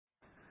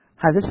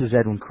Hi, this is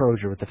Edwin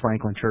Crozier with the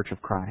Franklin Church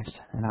of Christ,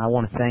 and I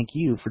want to thank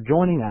you for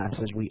joining us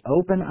as we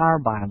open our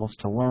Bibles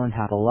to learn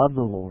how to love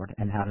the Lord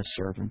and how to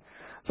serve Him.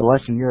 The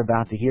lesson you're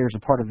about to hear is a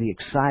part of the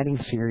exciting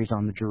series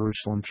on the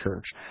Jerusalem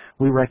Church.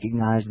 We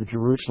recognize the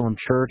Jerusalem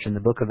Church in the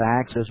book of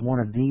Acts as one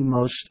of the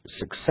most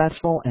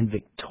successful and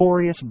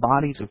victorious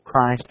bodies of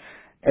Christ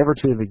ever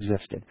to have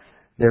existed.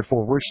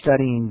 Therefore, we're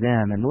studying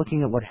them and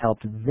looking at what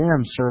helped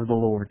them serve the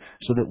Lord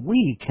so that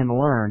we can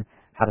learn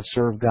how to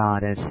serve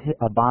God as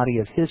a body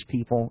of His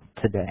people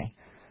today.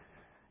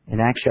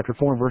 In Acts chapter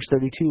 4 and verse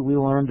 32, we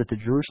learned that the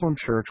Jerusalem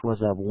church was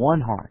of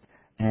one heart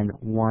and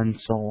one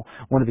soul.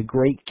 One of the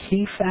great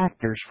key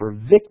factors for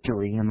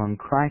victory among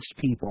Christ's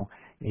people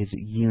is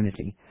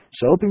unity.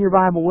 So open your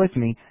Bible with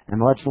me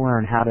and let's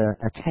learn how to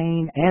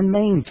attain and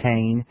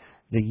maintain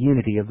the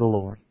unity of the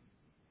Lord.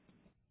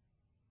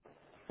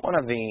 One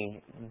of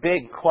the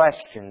big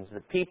questions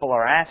that people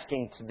are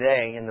asking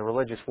today in the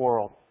religious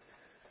world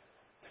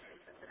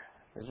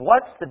is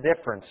what's the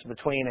difference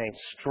between a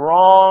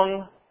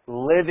strong,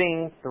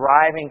 living,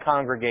 thriving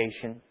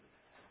congregation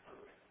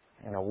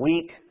and a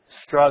weak,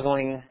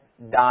 struggling,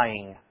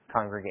 dying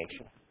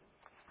congregation?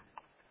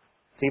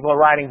 People are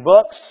writing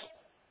books,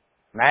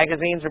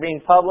 magazines are being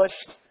published,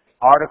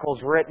 articles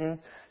written,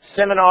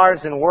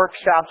 seminars and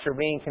workshops are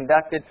being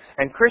conducted,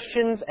 and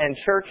Christians and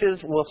churches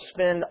will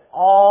spend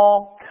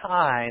all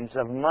kinds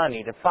of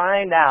money to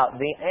find out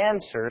the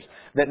answers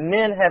that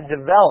men have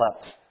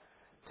developed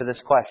to this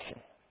question.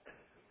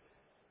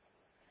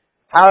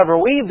 However,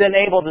 we've been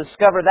able to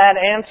discover that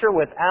answer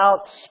without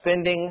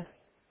spending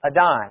a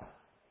dime.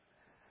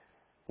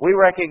 We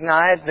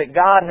recognize that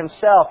God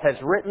Himself has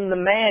written the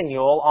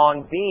manual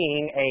on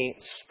being a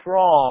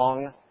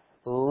strong,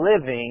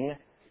 living,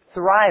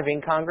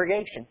 thriving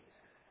congregation.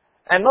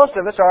 And most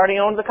of us already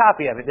owned a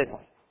copy of it, didn't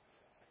we?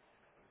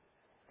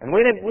 And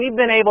we've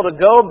been able to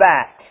go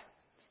back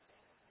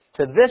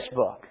to this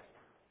book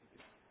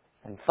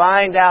and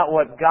find out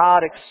what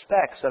God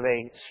expects of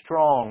a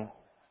strong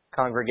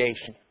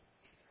congregation.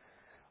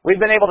 We've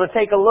been able to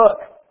take a look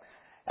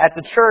at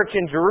the church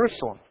in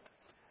Jerusalem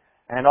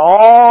and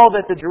all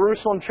that the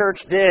Jerusalem church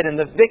did and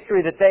the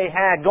victory that they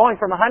had, going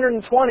from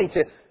 120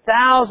 to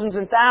thousands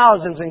and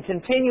thousands and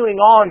continuing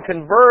on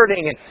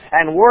converting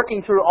and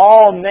working through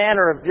all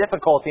manner of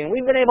difficulty. And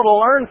we've been able to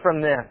learn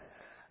from them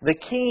the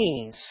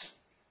keys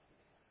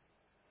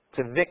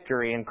to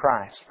victory in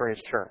Christ for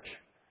His church.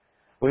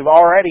 We've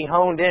already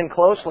honed in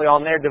closely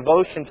on their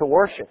devotion to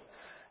worship.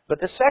 But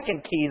the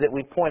second key that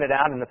we pointed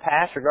out in the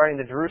past regarding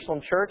the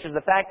Jerusalem church is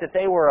the fact that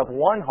they were of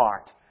one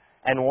heart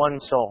and one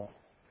soul.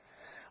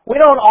 We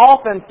don't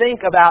often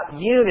think about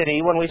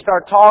unity when we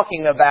start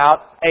talking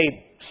about a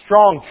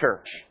strong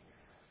church.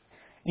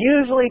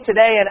 Usually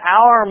today in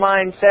our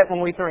mindset,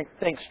 when we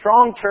think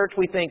strong church,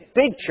 we think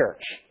big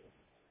church.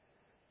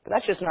 But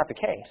that's just not the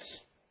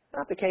case.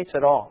 Not the case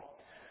at all.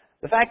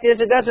 The fact is,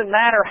 it doesn't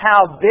matter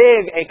how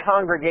big a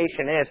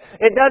congregation is.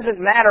 It doesn't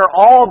matter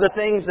all the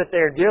things that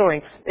they're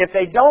doing. If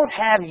they don't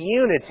have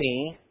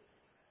unity,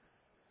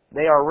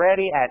 they are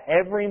ready at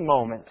every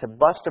moment to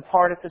bust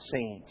apart at the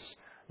seams.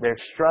 They're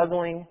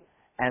struggling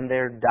and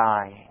they're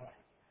dying.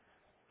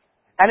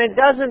 And it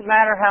doesn't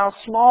matter how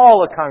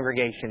small a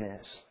congregation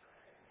is.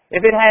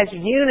 If it has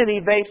unity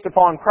based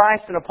upon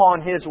Christ and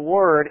upon His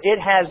Word, it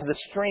has the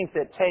strength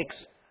it takes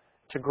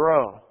to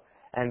grow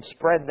and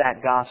spread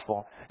that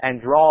gospel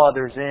and draw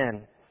others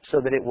in so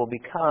that it will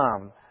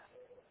become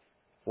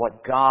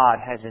what God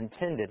has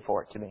intended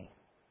for it to be.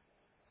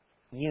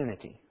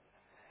 Unity.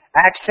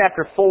 Acts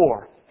chapter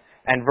 4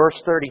 and verse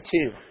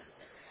 32.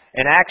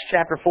 In Acts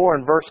chapter 4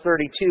 and verse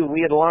 32,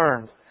 we had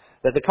learned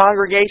that the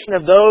congregation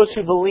of those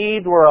who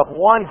believed were of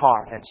one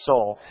heart and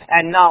soul,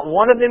 and not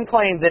one of them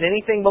claimed that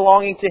anything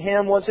belonging to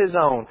him was his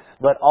own,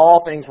 but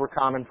all things were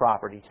common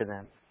property to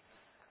them.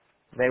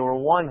 They were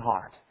one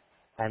heart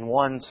and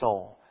one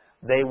soul.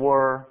 They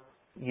were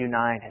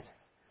united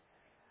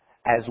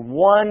as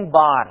one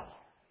body,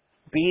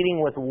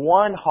 beating with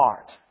one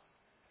heart,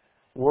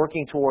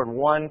 working toward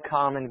one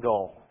common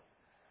goal,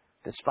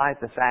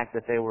 despite the fact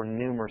that they were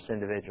numerous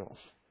individuals.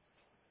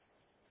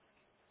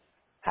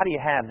 How do you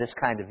have this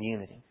kind of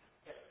unity?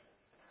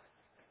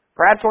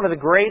 Perhaps one of the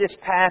greatest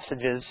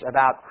passages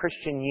about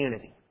Christian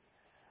unity,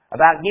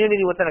 about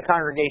unity within a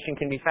congregation,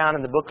 can be found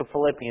in the book of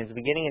Philippians,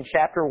 beginning in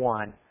chapter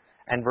 1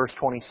 and verse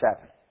 27.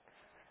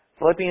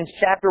 Philippians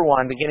chapter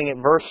 1, beginning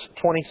at verse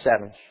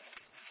 27.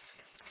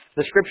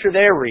 The scripture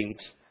there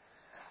reads,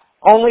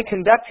 "Only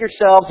conduct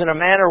yourselves in a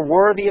manner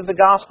worthy of the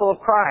gospel of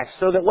Christ,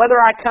 so that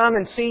whether I come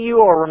and see you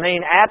or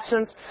remain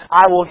absent,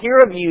 I will hear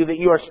of you that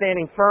you are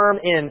standing firm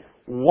in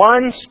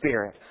one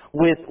spirit,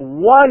 with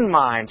one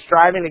mind,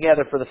 striving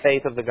together for the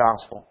faith of the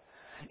gospel.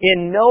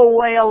 In no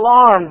way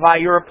alarmed by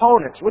your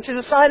opponents, which is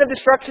a sign of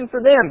destruction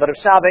for them, but of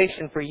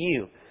salvation for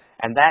you,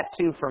 and that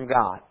too from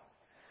God.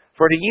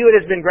 For to you it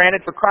has been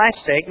granted for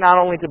Christ's sake not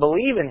only to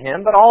believe in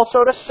Him, but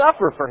also to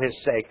suffer for His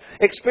sake,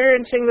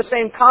 experiencing the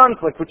same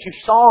conflict which you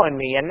saw in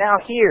me and now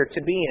hear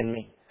to be in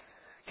me.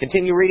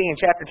 Continue reading in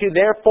chapter 2.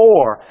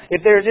 Therefore,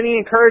 if there is any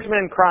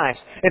encouragement in Christ,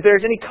 if there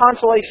is any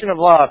consolation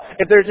of love,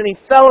 if there is any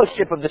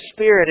fellowship of the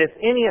Spirit, if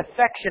any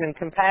affection and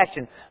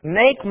compassion,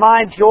 make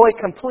my joy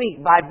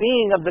complete by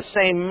being of the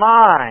same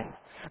mind,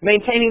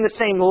 maintaining the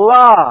same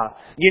love,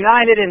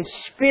 united in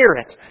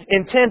spirit,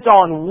 intent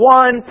on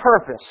one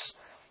purpose.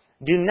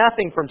 Do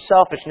nothing from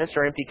selfishness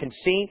or empty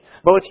conceit,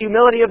 but with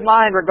humility of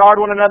mind regard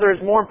one another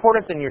as more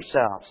important than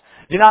yourselves.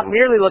 Do not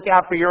merely look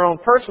out for your own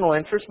personal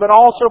interests, but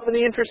also for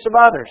the interests of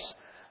others.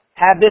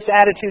 Have this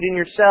attitude in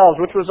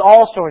yourselves, which was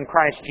also in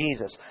Christ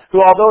Jesus,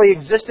 who, although He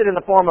existed in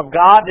the form of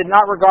God, did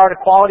not regard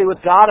equality with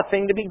God a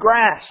thing to be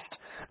grasped,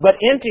 but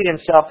emptied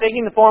Himself,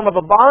 taking the form of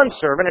a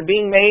bondservant and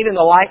being made in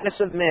the likeness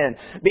of men.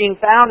 Being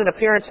found in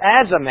appearance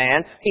as a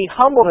man, He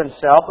humbled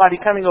Himself by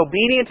becoming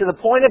obedient to the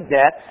point of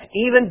death,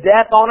 even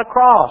death on a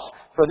cross.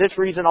 For this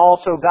reason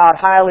also God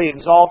highly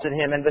exalted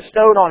Him and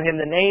bestowed on Him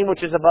the name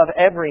which is above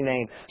every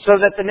name, so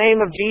that the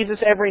name of Jesus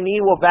every knee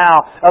will bow,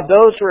 of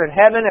those who are in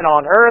heaven and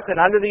on earth and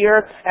under the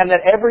earth, and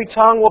that every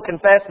tongue will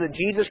confess that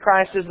Jesus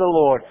Christ is the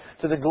Lord,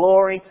 to the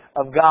glory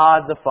of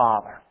God the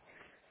Father.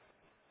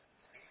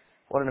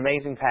 What an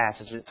amazing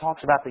passage. It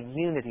talks about the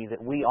unity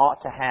that we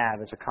ought to have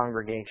as a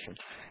congregation,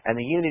 and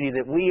the unity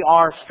that we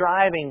are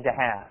striving to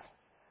have.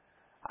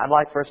 I'd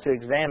like for us to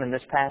examine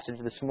this passage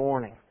this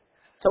morning,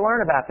 to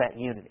learn about that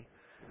unity.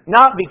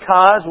 Not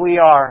because we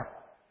are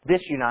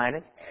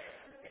disunited.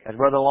 As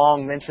Brother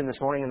Long mentioned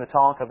this morning in the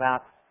talk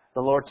about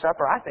the Lord's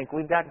Supper, I think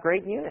we've got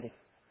great unity.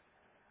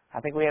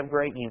 I think we have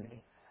great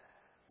unity.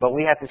 But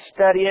we have to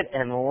study it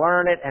and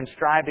learn it and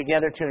strive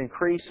together to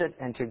increase it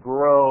and to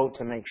grow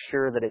to make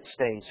sure that it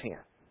stays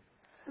here.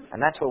 And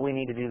that's what we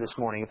need to do this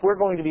morning. If we're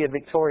going to be a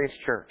victorious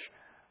church,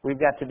 we've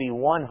got to be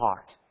one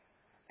heart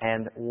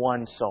and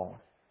one soul.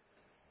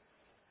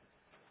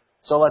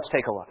 So let's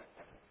take a look.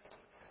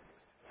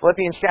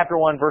 Philippians chapter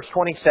 1, verse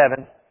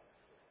 27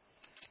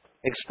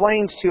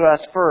 explains to us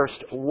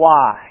first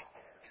why.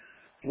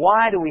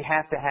 Why do we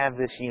have to have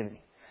this unity?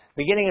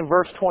 Beginning in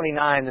verse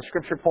 29, the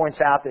Scripture points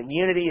out that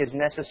unity is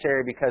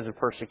necessary because of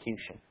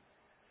persecution.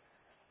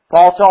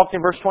 Paul talked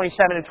in verse 27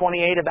 and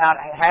 28 about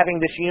having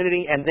this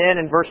unity, and then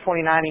in verse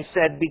 29 he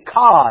said,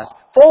 because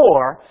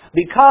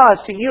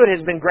to you it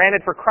has been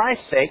granted for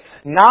Christ's sake,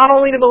 not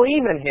only to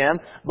believe in Him,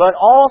 but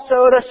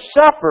also to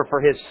suffer for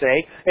His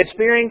sake,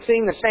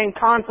 experiencing the same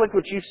conflict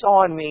which you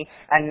saw in me,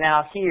 and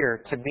now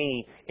here to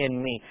be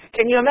in me.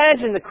 Can you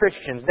imagine the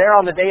Christians there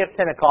on the day of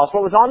Pentecost,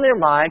 what was on their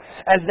mind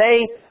as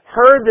they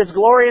heard this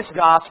glorious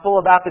gospel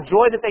about the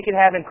joy that they could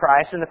have in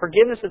Christ and the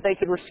forgiveness that they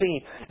could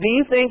receive? Do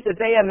you think that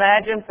they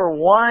imagined for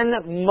one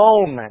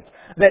moment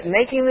that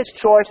making this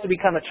choice to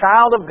become a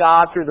child of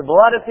God through the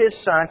blood of His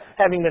Son,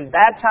 having been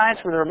baptized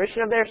for the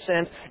remission of their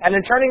sins, and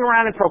then turning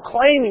around and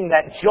proclaiming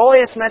that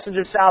joyous message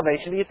of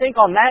salvation, do you think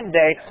on that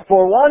day,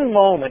 for one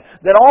moment,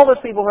 that all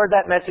those people who heard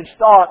that message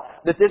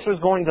thought that this was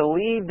going to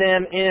lead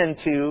them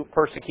into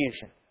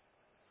persecution?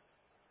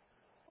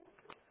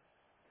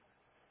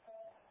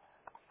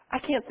 I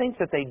can't think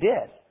that they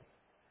did.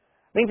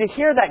 I mean, to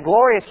hear that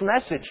glorious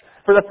message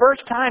for the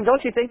first time,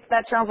 don't you think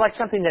that sounds like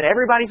something that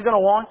everybody's going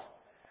to want?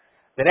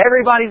 That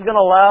everybody's going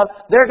to love?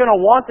 They're going to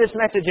want this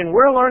message, and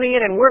we're learning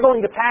it, and we're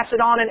going to pass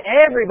it on, and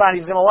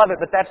everybody's going to love it,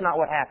 but that's not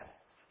what happened.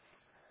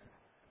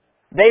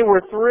 They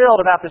were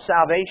thrilled about the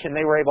salvation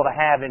they were able to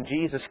have in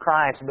Jesus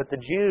Christ, but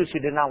the Jews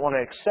who did not want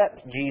to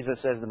accept Jesus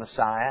as the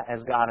Messiah,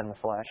 as God in the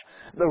flesh,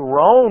 the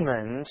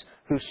Romans,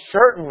 who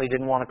certainly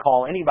didn't want to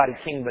call anybody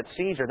king but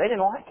Caesar, they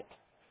didn't like it.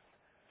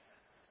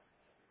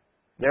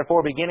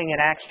 Therefore, beginning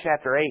in Acts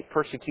chapter 8,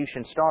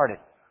 persecution started.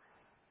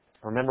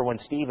 Remember when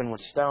Stephen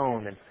was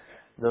stoned and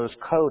those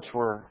coats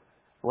were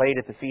laid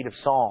at the feet of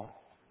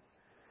Saul.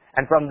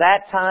 And from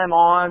that time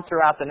on,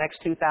 throughout the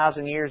next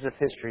 2,000 years of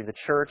history, the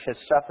church has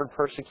suffered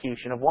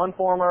persecution of one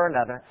form or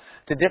another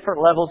to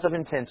different levels of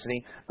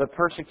intensity, but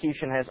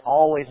persecution has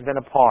always been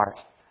a part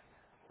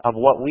of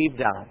what we've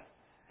done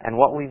and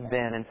what we've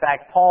been. In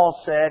fact,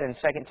 Paul said in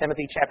 2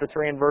 Timothy chapter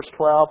 3 and verse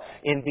 12,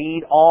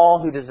 indeed,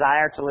 all who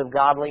desire to live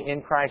godly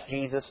in Christ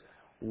Jesus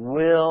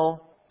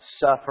will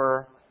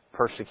suffer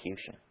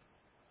persecution.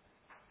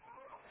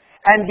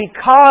 And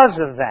because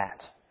of that,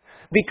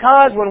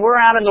 because when we're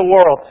out in the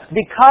world,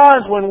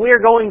 because when we're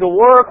going to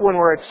work, when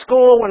we're at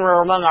school, when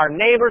we're among our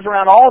neighbors,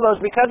 around all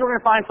those, because we're going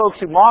to find folks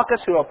who mock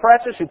us, who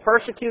oppress us, who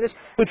persecute us,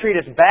 who treat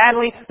us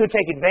badly, who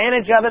take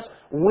advantage of us,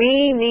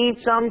 we need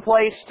some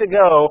place to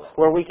go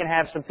where we can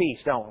have some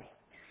peace, don't we?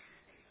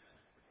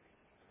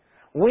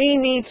 We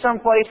need some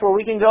place where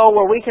we can go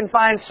where we can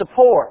find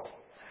support,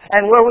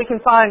 and where we can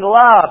find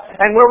love,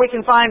 and where we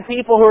can find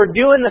people who are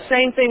doing the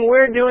same thing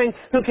we're doing,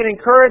 who can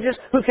encourage us,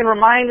 who can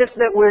remind us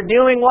that we're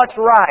doing what's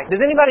right. Does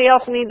anybody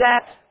else need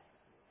that?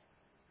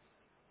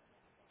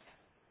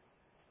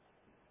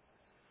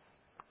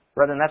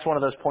 Brethren, that's one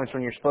of those points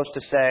when you're supposed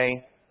to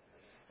say,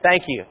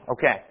 thank you.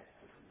 Okay.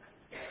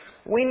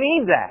 We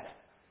need that.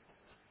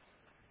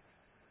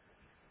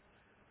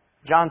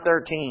 John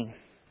 13.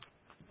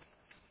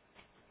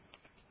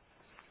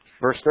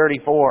 Verse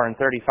 34 and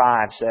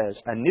 35 says,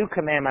 a new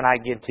commandment I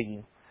give to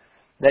you,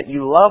 that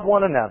you love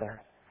one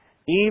another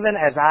even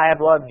as I have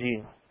loved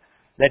you,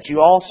 that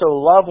you also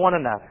love one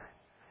another.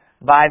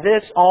 By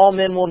this all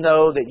men will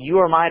know that you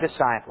are my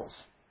disciples,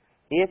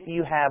 if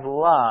you have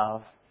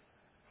love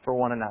for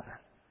one another.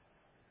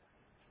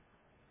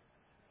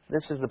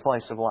 This is the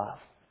place of love.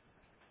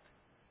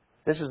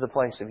 This is the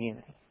place of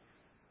unity.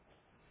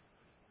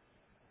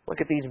 Look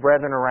at these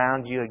brethren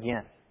around you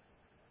again.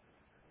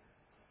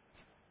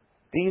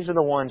 These are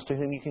the ones to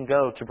whom you can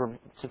go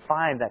to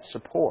find that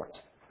support,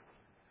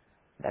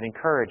 that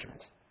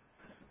encouragement.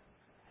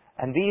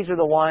 And these are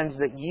the ones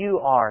that you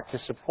are to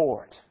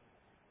support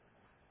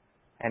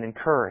and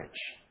encourage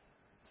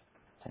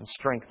and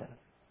strengthen.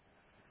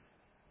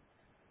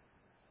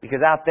 Because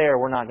out there,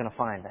 we're not going to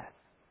find that.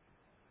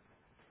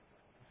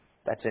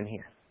 That's in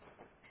here.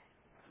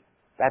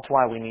 That's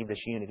why we need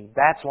this unity.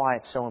 That's why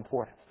it's so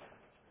important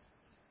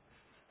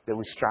that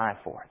we strive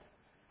for it.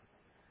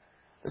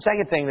 The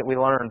second thing that we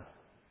learn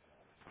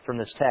from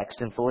this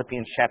text in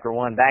Philippians chapter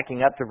 1,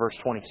 backing up to verse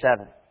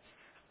 27,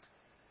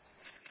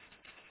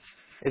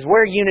 is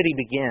where unity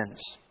begins.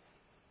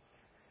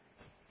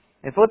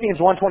 In Philippians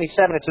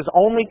 1:27, it says,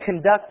 "Only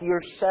conduct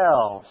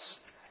yourselves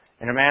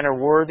in a manner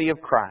worthy of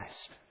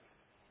Christ."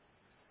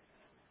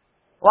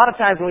 A lot of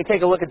times when we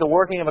take a look at the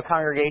working of a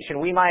congregation,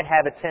 we might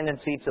have a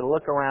tendency to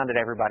look around at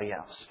everybody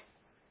else.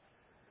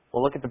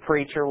 We'll look at the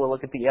preacher, we'll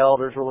look at the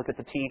elders, we'll look at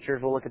the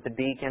teachers, we'll look at the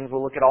deacons,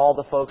 we'll look at all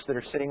the folks that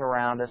are sitting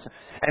around us,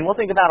 and we'll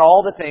think about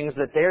all the things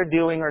that they're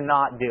doing or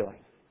not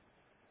doing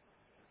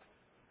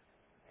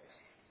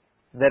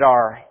that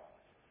are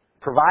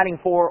providing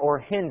for or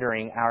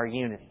hindering our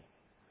unity.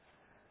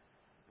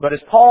 But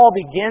as Paul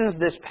begins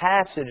this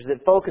passage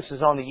that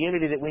focuses on the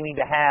unity that we need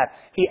to have,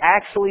 he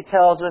actually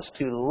tells us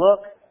to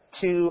look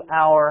to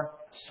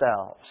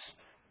ourselves.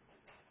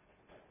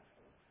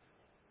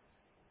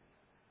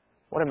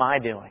 What am I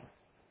doing?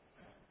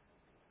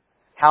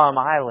 How am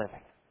I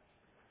living?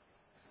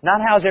 Not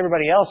how is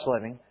everybody else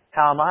living,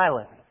 how am I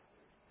living?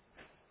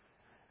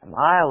 Am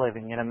I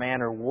living in a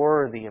manner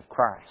worthy of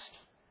Christ?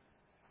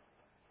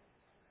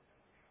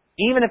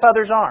 Even if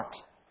others aren't.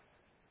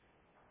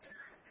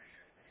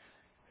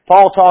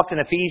 Paul talked in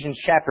Ephesians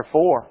chapter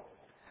 4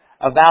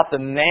 about the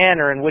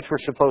manner in which we're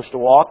supposed to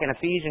walk. In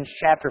Ephesians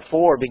chapter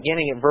 4,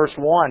 beginning at verse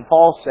 1,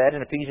 Paul said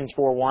in Ephesians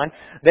 4:1,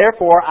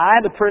 "Therefore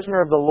I, the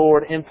prisoner of the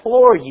Lord,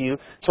 implore you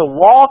to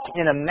walk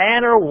in a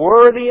manner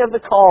worthy of the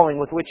calling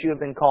with which you have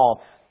been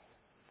called."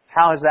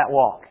 How is that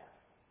walk?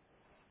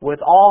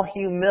 With all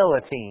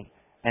humility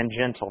and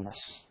gentleness.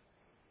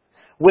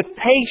 With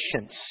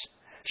patience,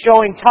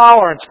 showing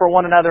tolerance for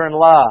one another in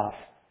love.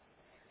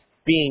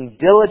 Being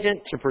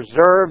diligent to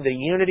preserve the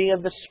unity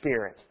of the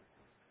Spirit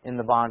in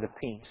the bond of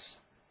peace.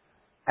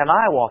 Am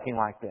I walking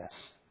like this?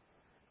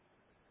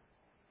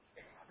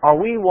 Are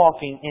we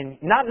walking in,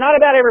 not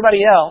about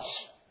everybody else.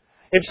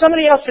 If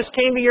somebody else just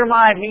came to your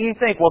mind and you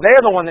think, well,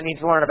 they're the one that needs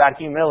to learn about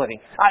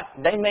humility.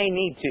 They may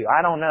need to.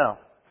 I don't know.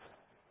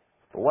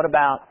 But what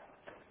about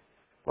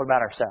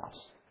ourselves?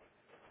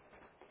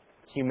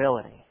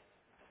 Humility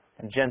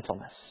and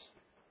gentleness.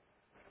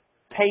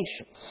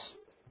 Patience.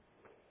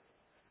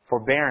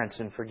 Forbearance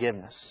and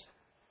forgiveness.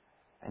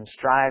 And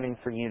striving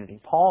for unity.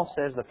 Paul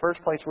says the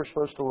first place we're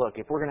supposed to look,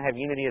 if we're going to have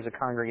unity as a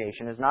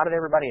congregation, is not at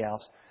everybody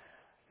else,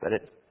 but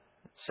at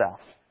self.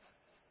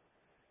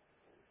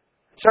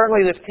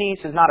 Certainly this peace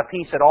is not a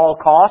peace at all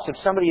costs. If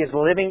somebody is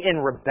living in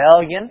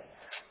rebellion,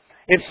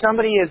 if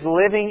somebody is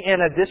living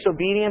in a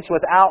disobedience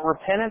without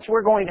repentance,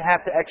 we're going to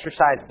have to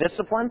exercise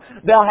discipline.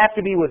 They'll have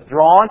to be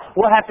withdrawn.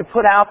 We'll have to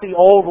put out the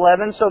old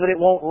leaven so that it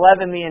won't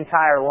leaven the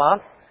entire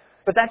lump.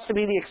 But that's to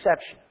be the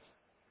exception.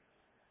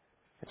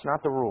 It's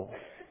not the rule.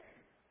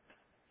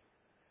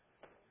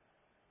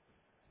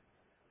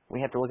 We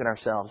have to look at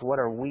ourselves. What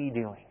are we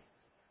doing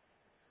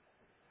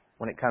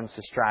when it comes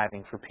to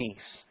striving for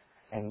peace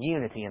and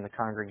unity in the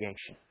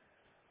congregation?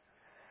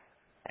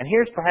 And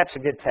here's perhaps a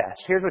good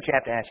test. Here's what you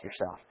have to ask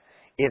yourself.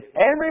 If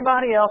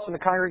everybody else in the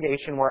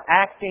congregation were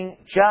acting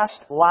just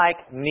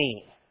like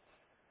me,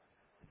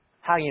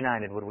 how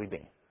united would we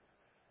be?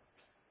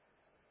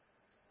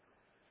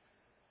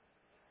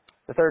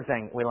 The third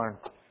thing we learn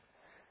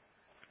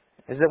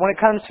is that when it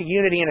comes to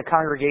unity in a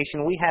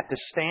congregation, we have to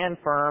stand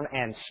firm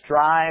and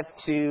strive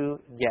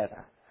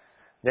together.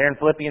 There in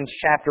Philippians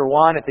chapter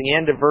 1, at the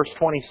end of verse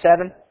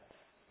 27,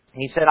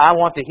 he said, "I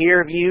want to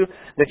hear of you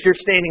that you're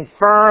standing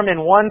firm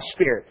in one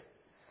spirit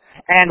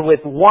and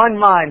with one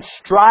mind,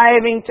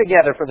 striving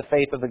together for the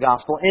faith of the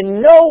gospel,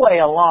 in no way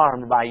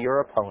alarmed by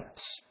your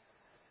opponents,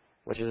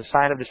 which is a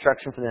sign of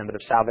destruction for them, but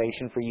of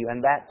salvation for you,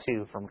 and that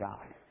too from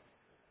God."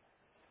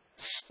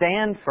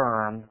 Stand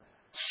firm,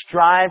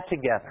 strive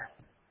together.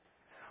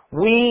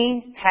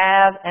 We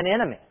have an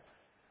enemy.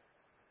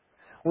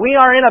 We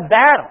are in a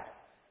battle.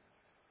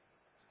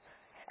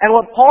 And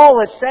what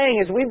Paul is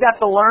saying is we've got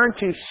to learn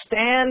to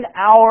stand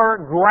our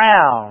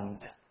ground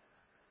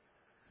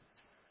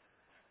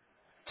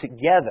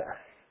together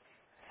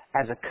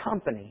as a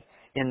company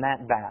in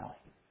that battle.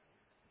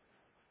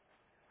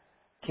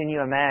 Can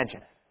you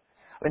imagine?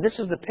 I mean, this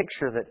is the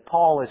picture that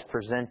Paul is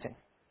presenting.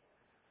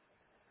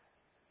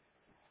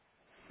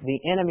 the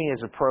enemy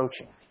is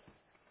approaching.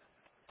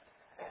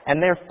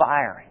 And they're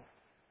firing.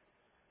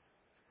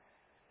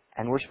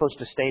 And we're supposed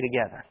to stay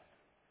together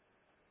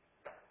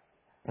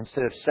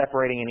instead of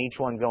separating and each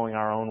one going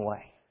our own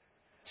way.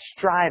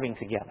 Striving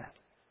together.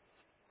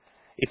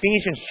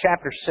 Ephesians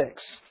chapter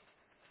 6,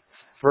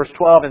 verse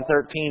 12 and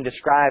 13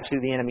 describes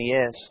who the enemy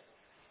is.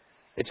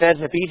 It says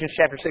in Ephesians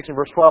chapter 6 and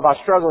verse 12, "Our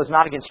struggle is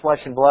not against flesh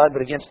and blood,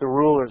 but against the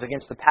rulers,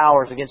 against the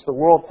powers, against the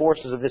world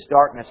forces of this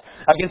darkness,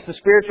 against the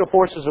spiritual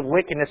forces of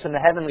wickedness in the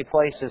heavenly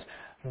places.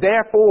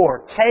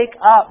 Therefore, take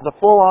up the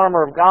full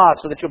armor of God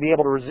so that you'll be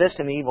able to resist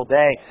in the evil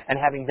day, and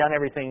having done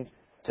everything,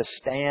 to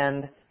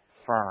stand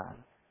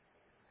firm."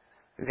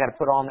 We've got to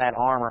put on that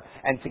armor,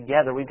 and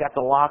together we've got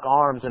to lock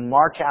arms and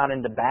march out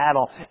into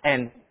battle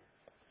and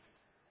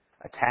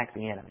attack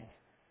the enemy.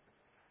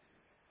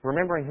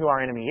 Remembering who our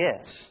enemy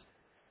is,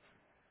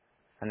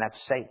 and that's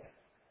Satan.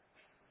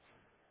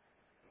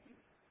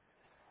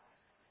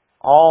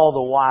 All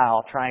the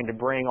while trying to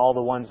bring all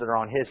the ones that are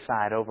on his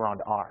side over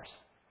onto ours,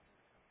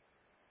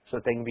 so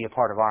that they can be a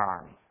part of our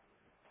army.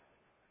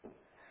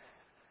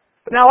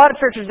 But now a lot of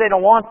churches, they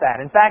don't want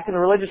that. In fact, in the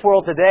religious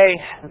world today,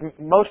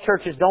 most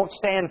churches don't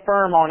stand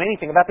firm on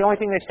anything. About the only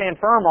thing they stand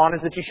firm on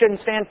is that you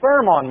shouldn't stand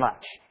firm on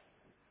much.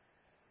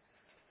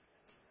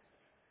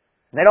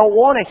 They don't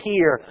want to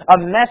hear a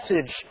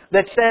message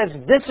that says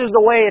this is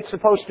the way it's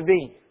supposed to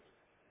be.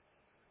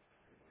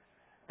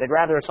 They'd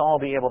rather us all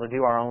be able to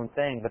do our own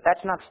thing. But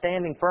that's not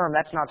standing firm.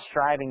 That's not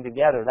striving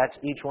together. That's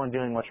each one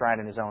doing what's right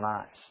in his own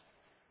eyes.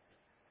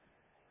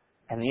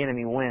 And the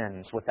enemy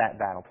wins with that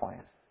battle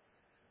plan.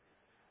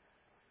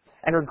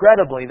 And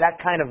regrettably, that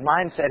kind of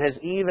mindset has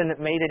even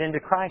made it into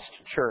Christ's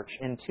church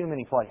in too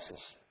many places.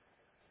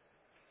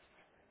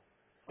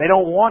 They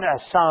don't want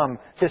us, some,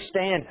 to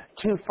stand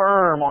too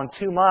firm on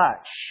too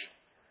much.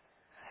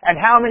 And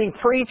how many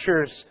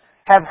preachers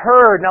have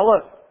heard, now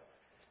look,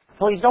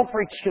 please don't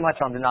preach too much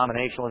on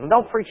denominationalism.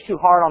 Don't preach too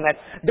hard on that.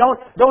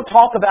 Don't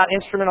talk about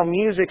instrumental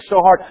music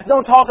so hard.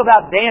 Don't talk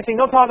about dancing.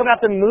 Don't talk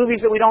about the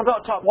movies that we don't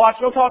watch.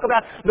 Don't talk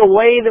about the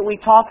way that we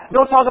talk.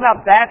 Don't talk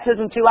about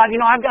baptism too loud. You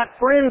know, I've got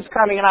friends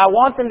coming and I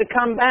want them to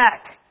come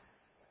back.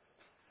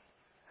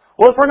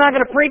 Well, if we're not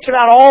going to preach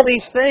about all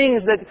these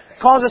things that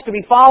cause us to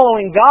be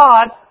following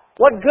God,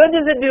 what good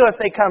does it do if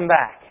they come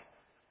back?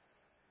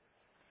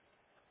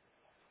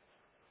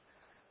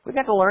 We've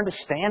got to learn to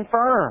stand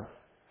firm.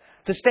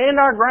 To stand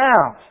our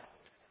ground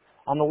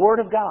on the Word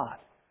of God.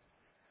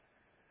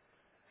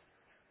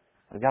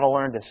 We've got to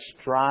learn to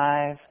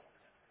strive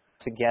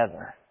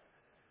together.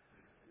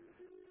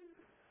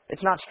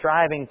 It's not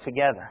striving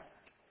together.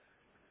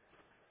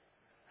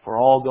 We're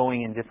all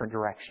going in different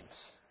directions.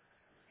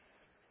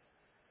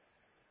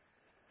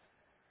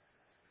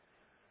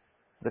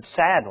 But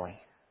sadly,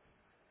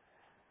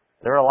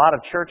 there are a lot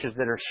of churches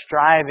that are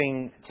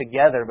striving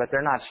together, but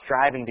they're not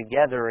striving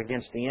together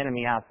against the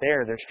enemy out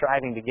there. They're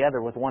striving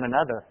together with one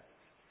another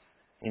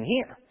in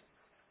here.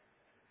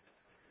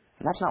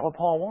 And that's not what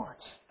Paul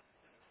wants.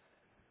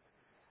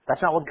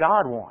 That's not what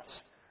God wants.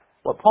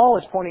 What Paul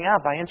is pointing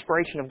out by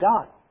inspiration of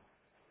God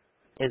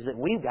is that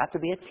we've got to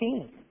be a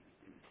team,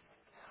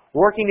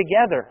 working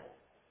together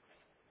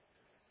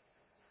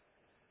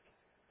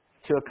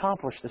to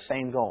accomplish the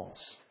same goals.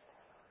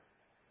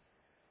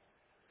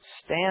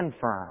 Stand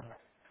firm.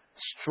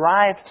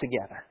 Strive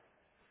together.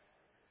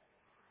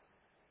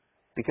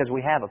 Because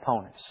we have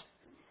opponents.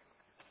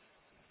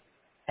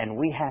 And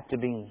we have to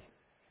be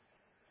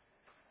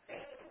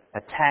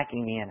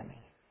attacking the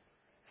enemy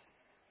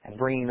and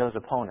bringing those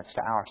opponents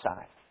to our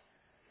side.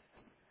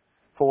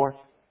 Fourth,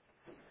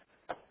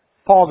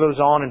 Paul goes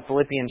on in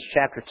Philippians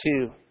chapter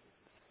 2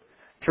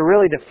 to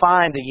really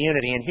define the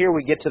unity. And here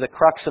we get to the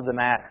crux of the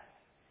matter.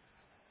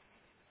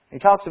 He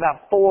talks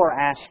about 4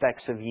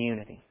 aspects of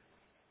unity.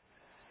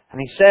 And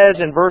he says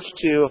in verse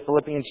 2 of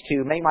Philippians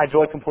 2, "Make my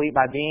joy complete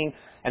by being,"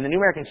 and the New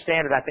American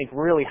Standard, I think,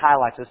 really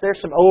highlights this. There's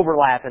some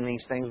overlap in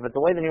these things, but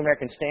the way the New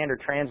American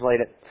Standard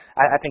translates it,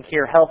 I think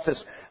here helps us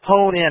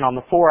hone in on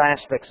the 4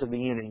 aspects of the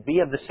unity.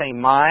 Be of the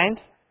same mind,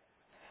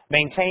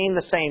 maintain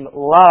the same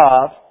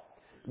love,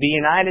 be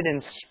united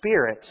in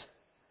spirit,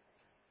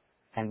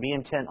 and be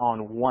intent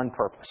on one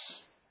purpose.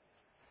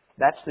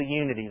 That's the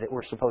unity that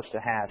we're supposed to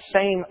have.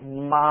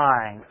 Same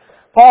mind.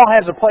 Paul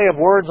has a play of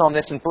words on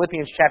this in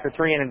Philippians chapter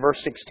 3 and in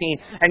verse 16.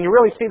 And you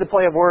really see the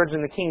play of words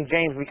in the King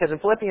James, because in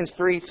Philippians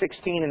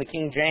 3:16 in the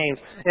King James,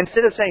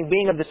 instead of saying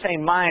being of the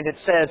same mind, it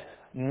says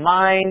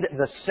mind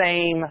the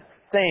same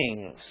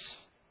things.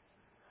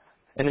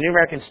 In the New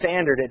American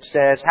Standard it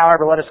says,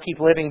 "However, let us keep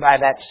living by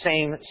that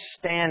same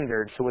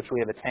standard to which we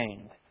have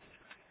attained."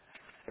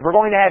 If we're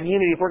going to have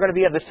unity, if we're going to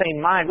be of the same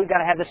mind, we've got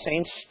to have the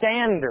same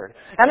standard.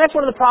 And that's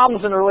one of the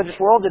problems in the religious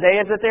world today,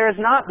 is that there is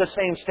not the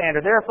same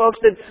standard. There are folks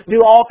that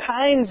do all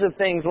kinds of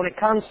things when it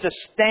comes to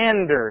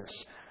standards.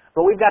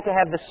 But we've got to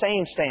have the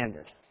same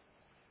standard.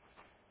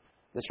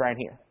 This right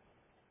here.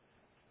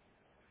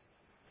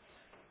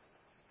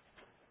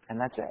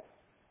 And that's it.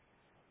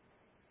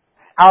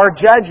 Our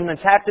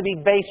judgments have to be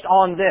based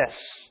on this.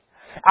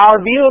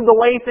 Our view of the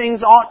way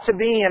things ought to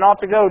be and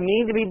ought to go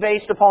need to be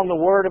based upon the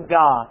Word of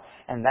God.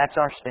 and that's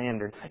our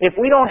standard. If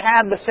we don't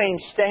have the same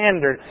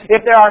standard,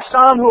 if there are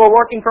some who are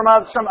working from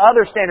some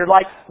other standard,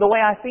 like the way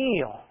I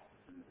feel,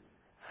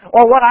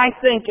 or what I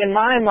think in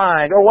my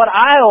mind, or what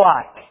I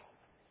like,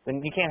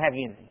 then you can't have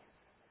unity.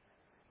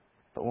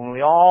 But when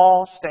we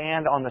all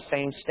stand on the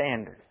same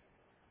standard,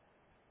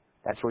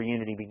 that's where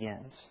unity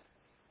begins.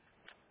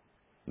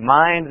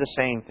 Mind the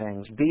same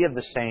things. Be of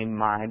the same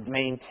mind.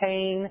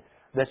 Maintain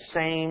the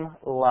same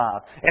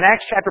love. In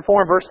Acts chapter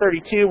 4 and verse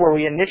 32, where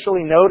we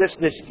initially noticed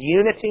this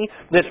unity,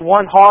 this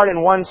one heart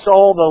and one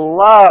soul,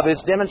 the love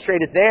is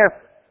demonstrated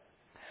there.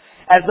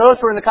 As those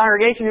who were in the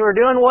congregation who were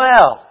doing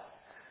well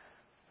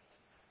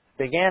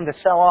began to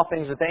sell off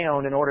things that they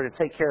owned in order to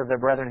take care of their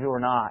brethren who were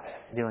not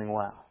doing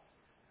well.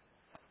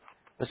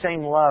 The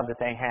same love that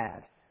they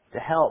had to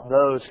help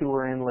those who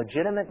were in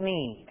legitimate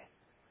need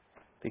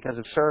because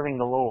of serving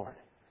the Lord.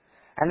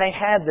 And they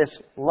had this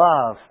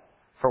love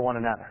for one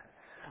another.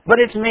 But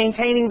it's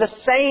maintaining the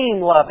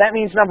same love. That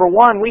means, number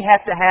one, we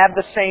have to have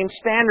the same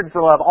standard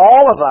for love.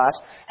 All of us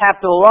have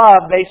to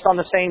love based on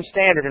the same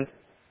standard. And,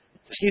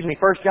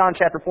 1 John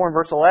chapter 4 and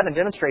verse 11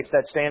 demonstrates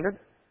that standard.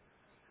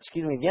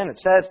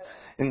 It says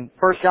in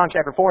 1 John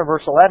chapter 4 and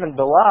verse 11,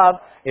 Beloved,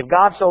 if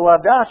God so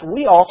loved us,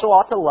 we also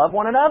ought to love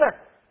one another.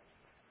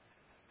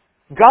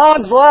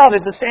 God's love is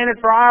the standard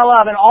for our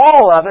love, and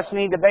all of us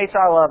need to base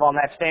our love on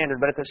that standard.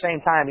 But at the same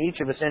time, each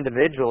of us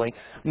individually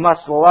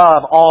must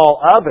love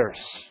all others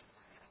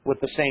with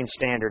the same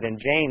standard. In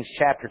James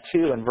chapter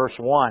 2 and verse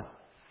 1,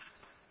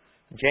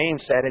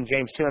 James said in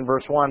James 2 and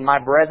verse 1, My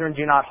brethren,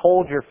 do not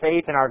hold your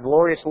faith in our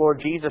glorious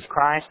Lord Jesus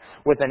Christ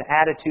with an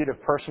attitude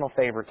of personal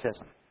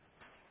favoritism.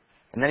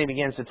 And then he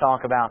begins to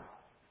talk about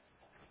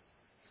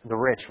the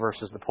rich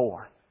versus the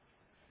poor.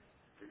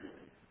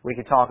 We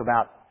could talk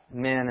about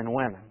men and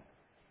women,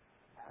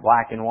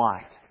 black and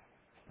white,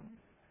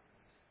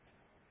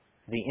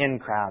 the in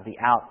crowd, the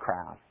out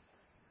crowd,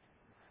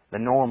 the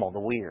normal, the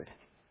weird.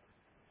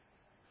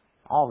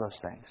 All those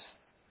things.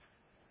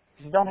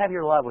 You don't have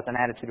your love with an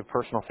attitude of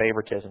personal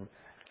favoritism.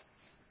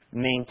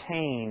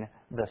 Maintain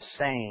the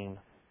same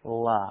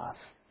love.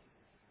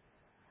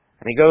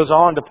 And he goes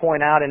on to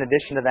point out, in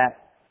addition to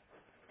that,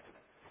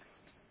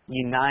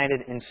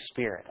 united in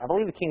spirit. I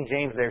believe the King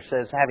James there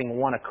says having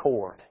one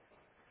accord.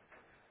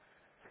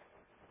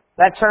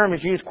 That term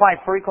is used quite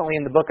frequently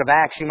in the book of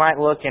Acts. You might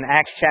look in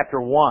Acts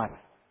chapter 1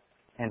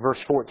 and verse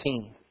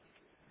 14.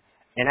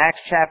 In Acts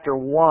chapter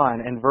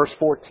 1 and verse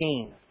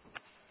 14,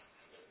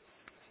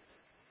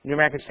 New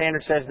American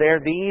Standard says there,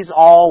 These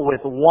all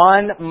with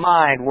one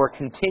mind were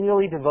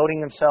continually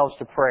devoting themselves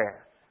to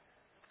prayer.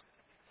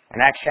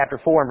 In Acts chapter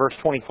 4 and verse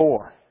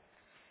 24.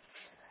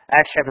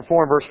 Acts chapter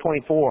 4 and verse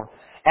 24.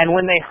 And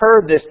when they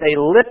heard this, they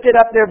lifted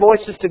up their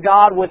voices to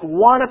God with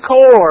one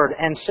accord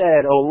and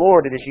said, O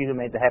Lord, it is you who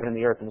made the heaven and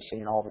the earth and the sea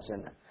and all that's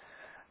in them.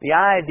 The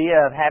idea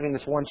of having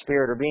this one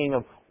spirit or being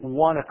of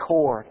one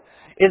accord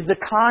is the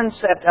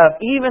concept of,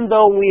 even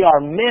though we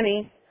are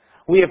many,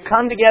 we have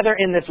come together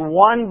in this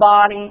one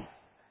body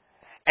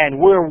and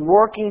we're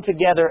working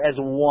together as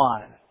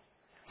one.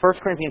 1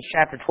 Corinthians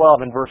chapter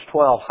 12 and verse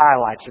 12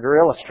 highlights it,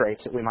 or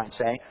illustrates it, we might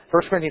say.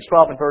 1 Corinthians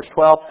 12 and verse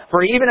 12,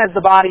 For even as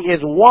the body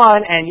is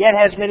one and yet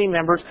has many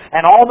members,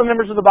 and all the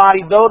members of the body,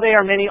 though they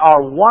are many,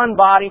 are one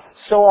body,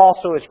 so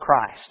also is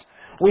Christ.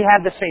 We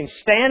have the same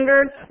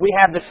standard, we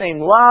have the same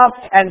love,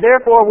 and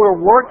therefore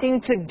we're working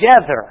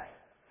together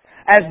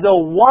as the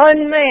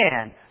one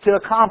man to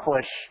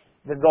accomplish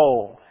the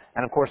goal.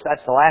 And of course,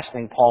 that's the last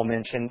thing Paul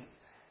mentioned,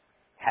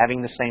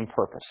 having the same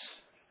purpose.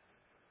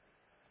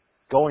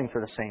 Going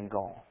for the same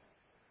goal.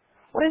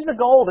 What is the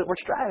goal that we're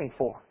striving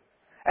for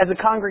as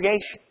a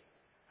congregation?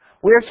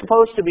 We're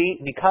supposed to be,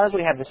 because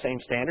we have the same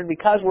standard,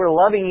 because we're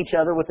loving each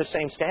other with the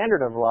same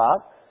standard of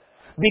love,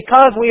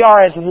 because we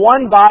are as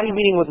one body,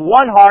 meeting with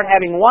one heart,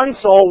 having one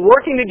soul,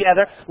 working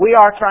together, we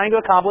are trying to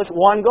accomplish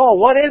one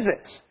goal. What is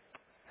it?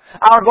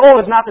 Our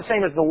goal is not the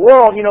same as the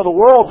world. You know, the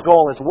world's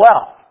goal is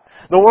wealth.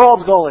 The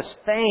world's goal is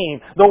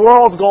fame. The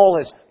world's goal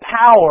is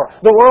power.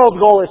 The world's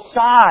goal is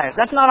size.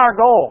 That's not our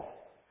goal.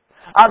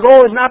 Our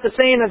goal is not the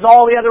same as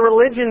all the other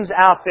religions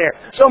out there.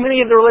 So many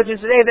of the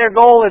religions today, their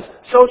goal is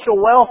social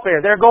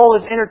welfare. Their goal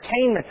is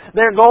entertainment.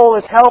 Their goal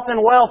is health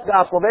and wealth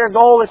gospel. Their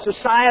goal is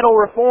societal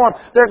reform.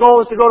 Their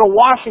goal is to go to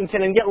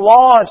Washington and get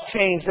laws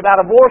changed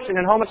about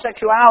abortion and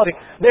homosexuality.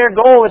 Their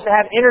goal is to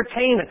have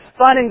entertainment,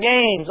 fun and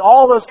games,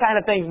 all those kind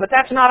of things. But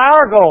that's not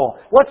our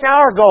goal. What's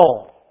our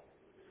goal?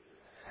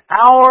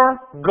 Our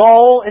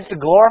goal is to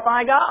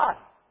glorify God.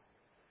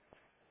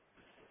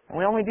 And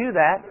we only do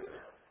that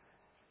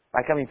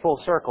by coming full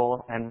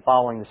circle and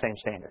following the same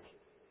standards.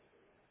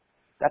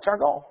 That's our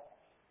goal.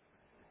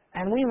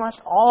 And we must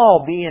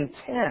all be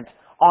intent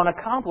on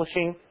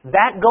accomplishing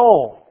that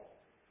goal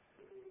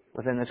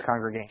within this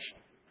congregation.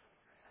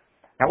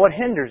 Now, what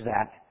hinders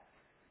that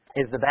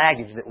is the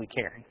baggage that we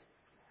carry.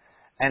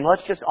 And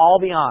let's just all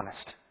be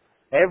honest.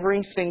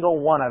 Every single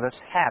one of us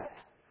have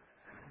it.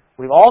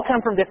 We've all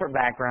come from different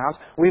backgrounds.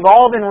 We've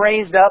all been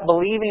raised up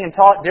believing and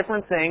taught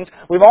different things.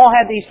 We've all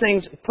had these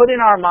things put in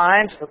our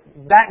minds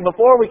back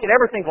before we could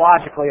ever think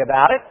logically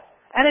about it.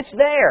 And it's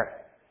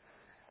there.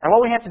 And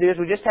what we have to do is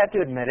we just have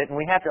to admit it, and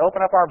we have to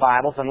open up our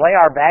Bibles and lay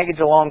our baggage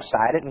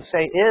alongside it and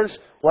say, is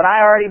what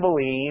I already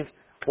believe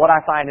what I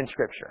find in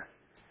Scripture?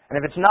 And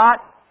if it's not,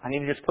 I need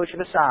to just push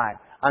it aside,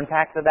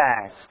 unpack the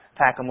bags,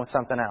 pack them with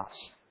something else.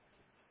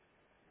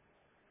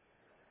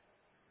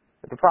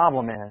 But the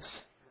problem is,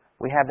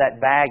 we have that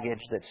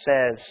baggage that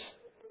says,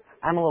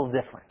 I'm a little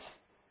different.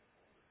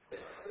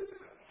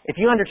 If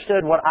you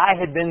understood what I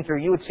had been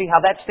through, you would see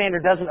how that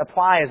standard doesn't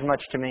apply as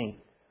much to me.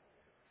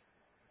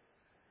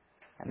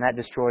 And that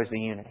destroys the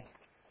unity.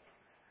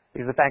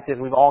 Because the fact is,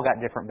 we've all got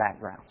different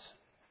backgrounds.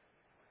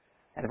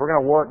 And if we're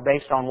going to work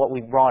based on what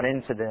we've brought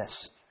into this,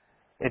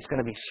 it's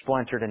going to be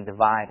splintered and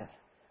divided.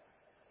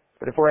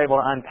 But if we're able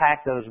to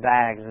unpack those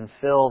bags and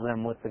fill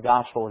them with the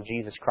gospel of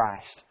Jesus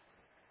Christ,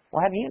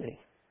 we'll have unity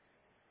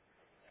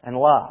and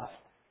love.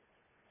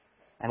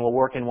 And we'll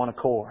work in one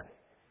accord.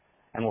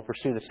 And we'll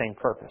pursue the same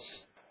purpose.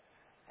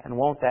 And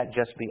won't that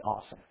just be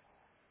awesome?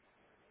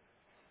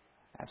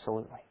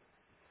 Absolutely.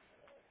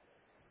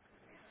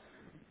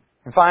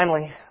 And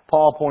finally,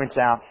 Paul points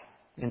out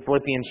in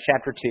Philippians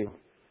chapter 2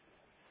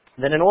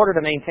 that in order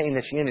to maintain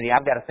this unity,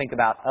 I've got to think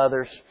about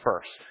others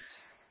first.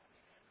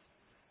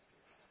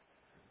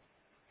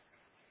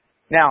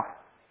 Now,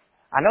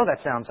 I know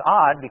that sounds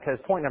odd because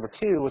point number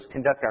 2 was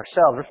conduct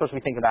ourselves. We're supposed to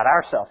be thinking about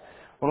ourselves.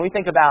 When we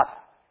think about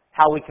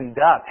how we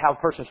conduct, how a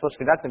person's supposed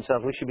to conduct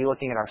themselves, we should be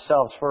looking at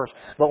ourselves first.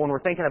 But when we're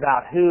thinking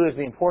about who is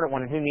the important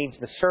one and who needs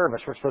the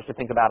service, we're supposed to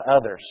think about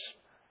others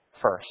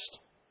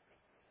first.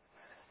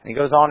 And he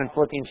goes on in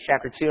Philippians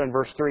chapter 2 and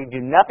verse 3,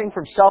 do nothing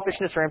from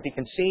selfishness or empty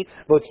conceit,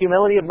 but with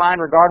humility of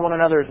mind regard one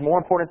another as more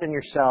important than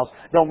yourselves.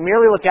 Don't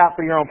merely look out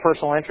for your own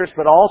personal interests,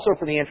 but also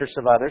for the interests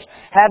of others.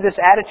 Have this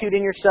attitude in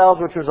yourselves,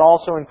 which was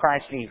also in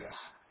Christ Jesus.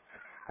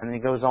 And then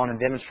he goes on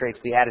and demonstrates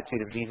the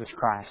attitude of Jesus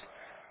Christ.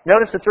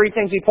 Notice the 3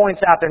 things he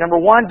points out there. Number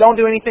 1, don't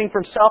do anything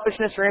from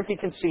selfishness or empty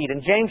conceit. In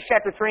James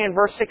chapter 3 and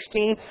verse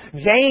 16,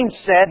 James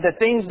said that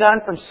things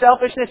done from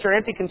selfishness or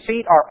empty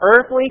conceit are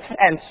earthly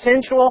and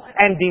sensual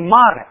and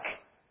demonic.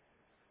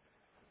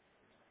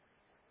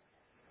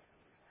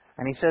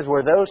 And he says,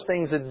 where those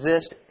things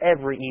exist,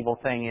 every evil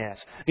thing is.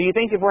 Do you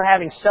think if we're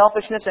having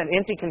selfishness and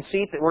empty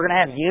conceit that we're going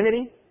to have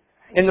unity?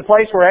 In the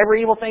place where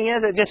every evil thing is,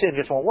 it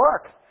just won't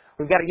work.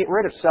 We've got to get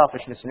rid of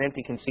selfishness and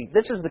empty conceit.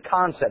 This is the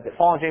concept that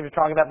Paul and James are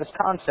talking about. This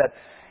concept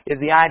is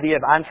the idea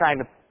of I'm trying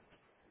to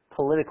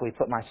politically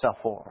put myself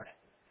forward.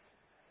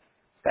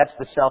 That's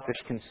the selfish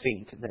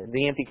conceit,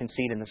 the empty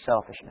conceit and the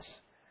selfishness.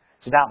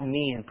 It's about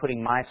me and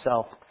putting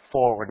myself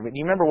forward. But do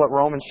you remember what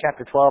Romans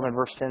chapter 12 and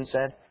verse 10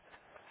 said?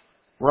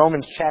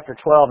 Romans chapter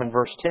 12 and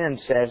verse 10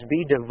 says,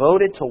 be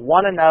devoted to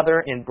one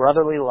another in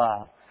brotherly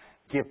love.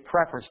 Give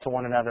preference to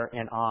one another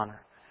in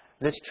honor.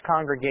 This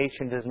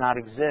congregation does not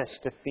exist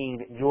to feed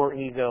your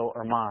ego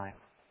or mine.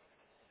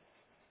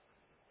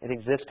 It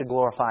exists to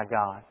glorify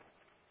God.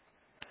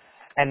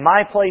 And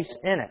my place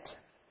in it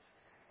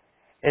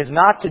is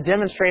not to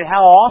demonstrate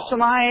how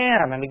awesome I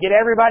am and to get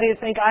everybody to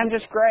think I'm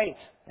just great.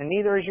 And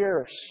neither is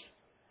yours.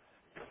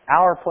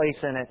 Our place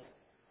in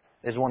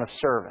it is one of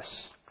service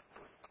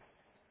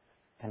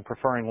and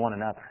preferring one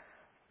another.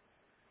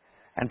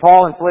 And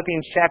Paul in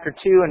Philippians chapter 2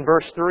 and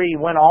verse 3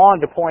 went on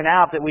to point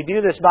out that we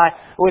do this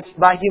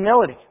by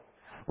humility.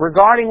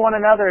 Regarding one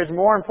another is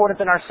more important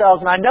than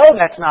ourselves. And I know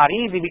that's not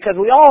easy because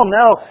we all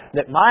know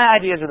that my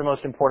ideas are the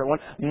most important one.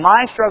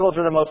 My struggles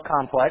are the most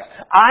complex.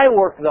 I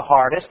work the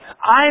hardest.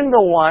 I'm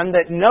the one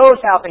that knows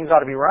how things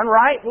ought to be run,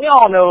 right? We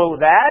all know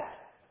that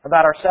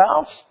about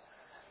ourselves.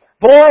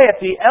 Boy,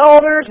 if the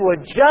elders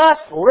would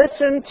just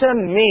listen to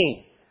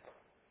me.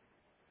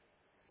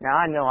 Now,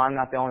 I know I'm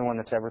not the only one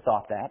that's ever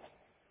thought that.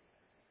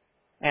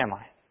 Am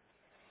I?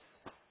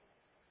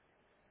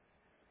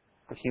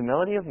 With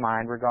humility of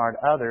mind, regard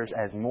others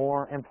as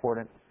more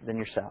important than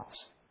yourselves.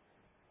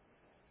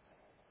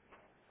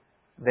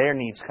 Their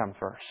needs come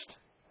first.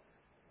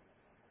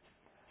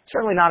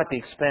 Certainly not at the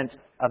expense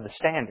of the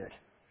standard.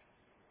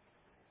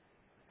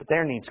 But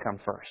their needs come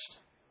first.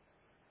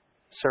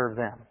 Serve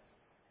them.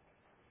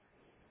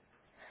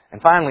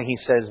 And finally, he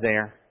says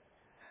there,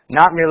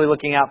 not merely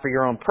looking out for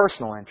your own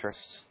personal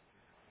interests,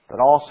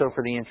 but also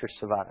for the interests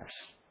of others.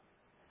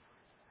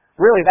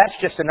 Really, that's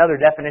just another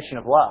definition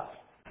of love.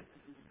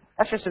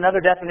 That's just another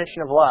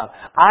definition of love.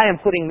 I am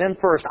putting them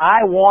first.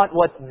 I want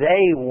what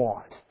they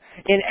want.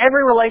 In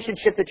every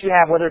relationship that you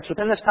have, whether it's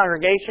within this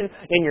congregation,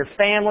 in your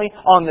family,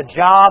 on the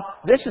job,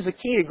 this is the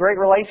key to great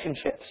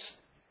relationships.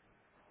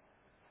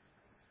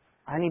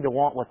 I need to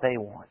want what they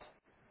want.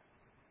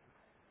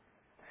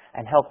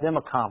 And help them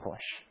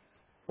accomplish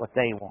what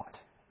they want.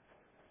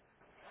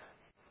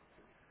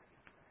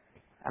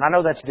 And I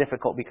know that's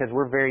difficult because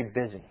we're very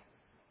busy.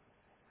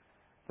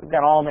 We've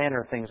got all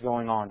manner of things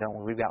going on, don't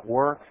we? We've got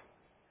work.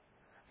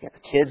 We've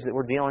got the kids that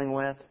we're dealing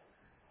with.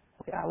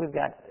 We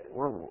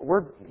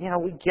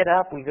get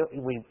up,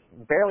 we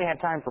barely have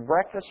time for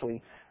breakfast.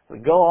 We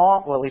go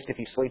off. Well, at least if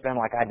you sleep in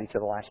like I do to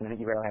the last minute,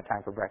 you barely have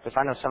time for breakfast.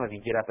 I know some of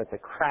you get up at the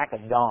crack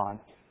of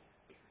dawn.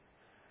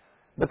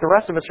 But the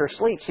rest of us are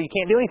asleep, so you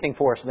can't do anything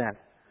for us then.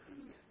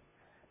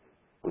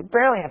 We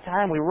barely have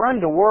time. We run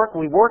to work.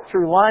 We work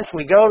through lunch.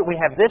 We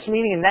have this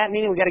meeting and that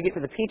meeting. We got to get to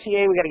the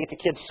PTA. We got to get to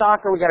kids'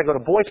 soccer. We got to go to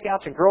Boy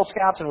Scouts and Girl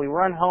Scouts, and we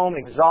run home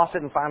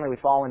exhausted, and finally we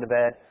fall into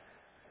bed.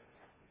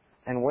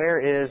 And where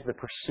is the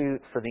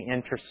pursuit for the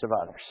interests of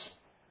others?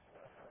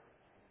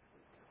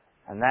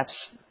 And that's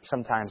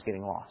sometimes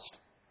getting lost.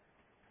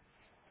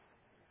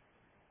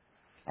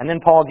 And then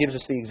Paul gives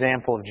us the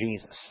example of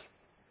Jesus.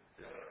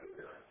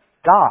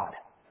 God,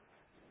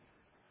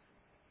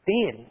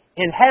 deity,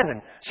 in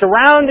heaven,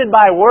 surrounded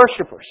by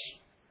worshipers,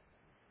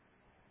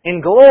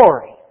 in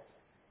glory.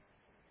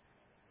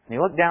 And He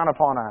looked down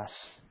upon us,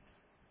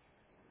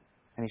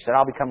 and He said,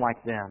 I'll become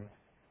like them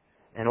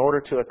in order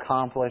to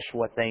accomplish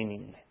what they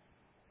need.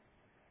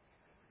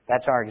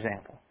 That's our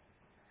example.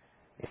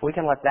 If we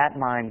can let that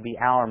mind be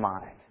our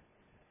mind,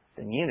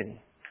 then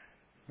unity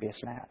will be a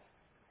snap.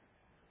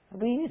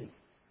 It'll be easy.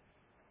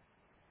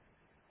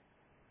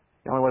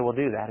 The only way we'll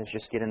do that is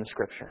just get in the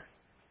Scripture,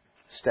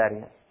 study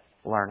it,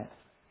 learn it,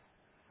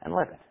 and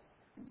live it.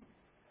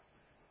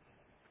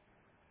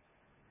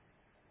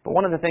 But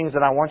one of the things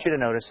that I want you to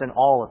notice in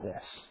all of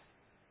this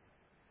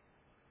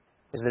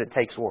is that it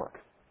takes work.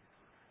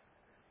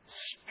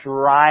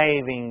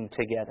 Striving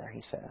together,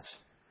 he says.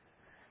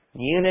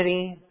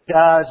 Unity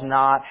does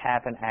not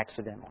happen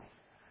accidentally.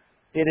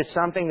 It is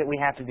something that we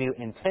have to do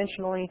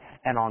intentionally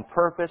and on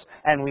purpose,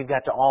 and we've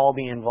got to all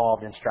be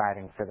involved in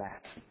striving for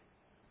that.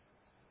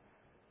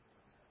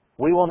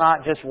 We will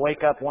not just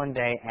wake up one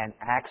day and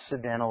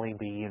accidentally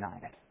be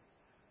united.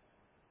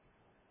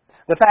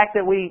 The fact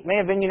that we may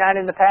have been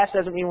united in the past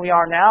doesn't mean we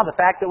are now. The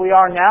fact that we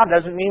are now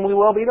doesn't mean we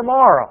will be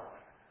tomorrow.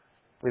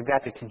 We've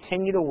got to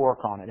continue to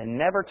work on it and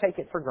never take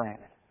it for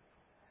granted.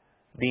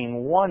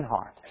 Being one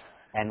heart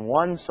and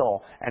one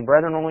soul. And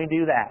brethren, when we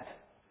do that,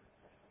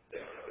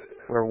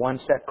 we're one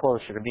step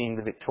closer to being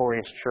the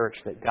victorious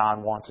church that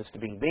God wants us to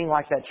be. Being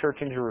like that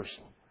church in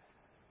Jerusalem.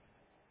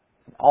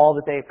 All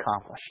that they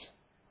accomplished.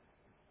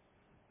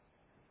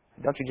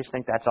 Don't you just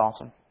think that's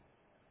awesome?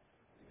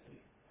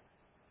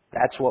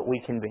 That's what we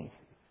can be.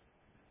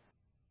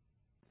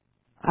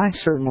 I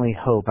certainly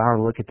hope our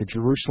look at the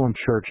Jerusalem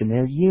church and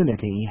their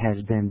unity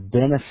has been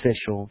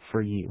beneficial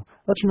for you.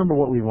 Let's remember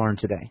what we've learned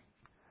today.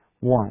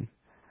 1,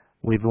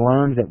 we've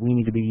learned that we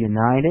need to be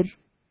united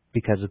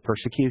because of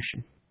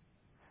persecution.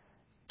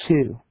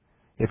 2,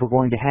 if we're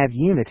going to have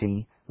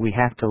unity, we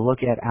have to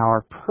look at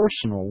our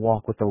personal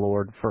walk with the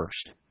Lord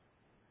first.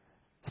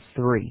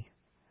 3,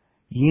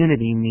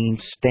 unity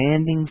means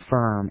standing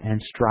firm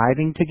and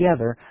striving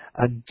together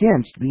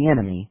against the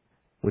enemy,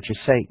 which is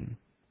Satan.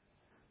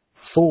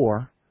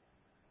 4,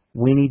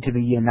 we need to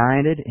be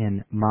united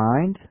in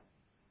mind,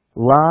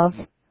 love,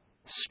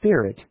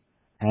 spirit,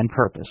 and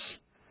purpose.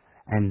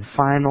 And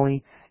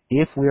finally,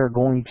 if we are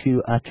going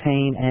to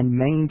attain and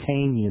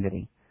maintain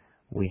unity,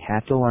 we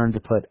have to learn to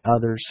put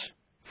others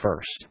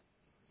first.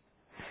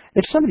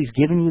 If somebody's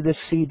given you this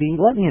CD,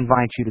 let me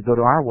invite you to go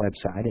to our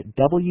website at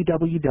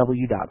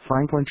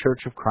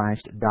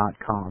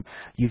www.franklinchurchofchrist.com.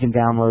 You can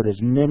download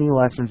as many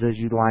lessons as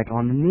you'd like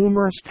on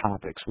numerous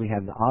topics. We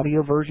have the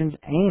audio versions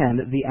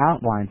and the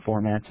outline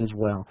formats as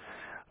well.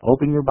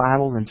 Open your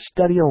Bible and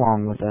study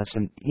along with us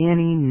in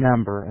any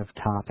number of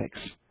topics.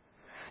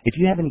 If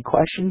you have any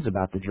questions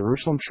about the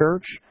Jerusalem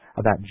Church,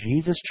 about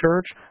Jesus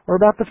Church, or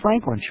about the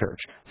Franklin Church,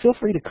 feel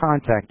free to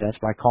contact us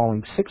by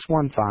calling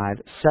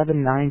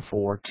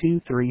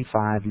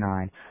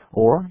 615-794-2359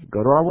 or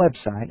go to our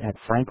website at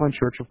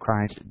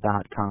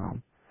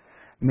franklinchurchofchrist.com.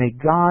 May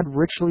God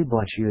richly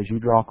bless you as you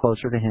draw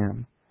closer to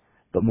Him,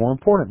 but more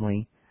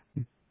importantly,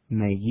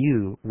 may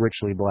you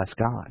richly bless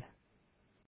God.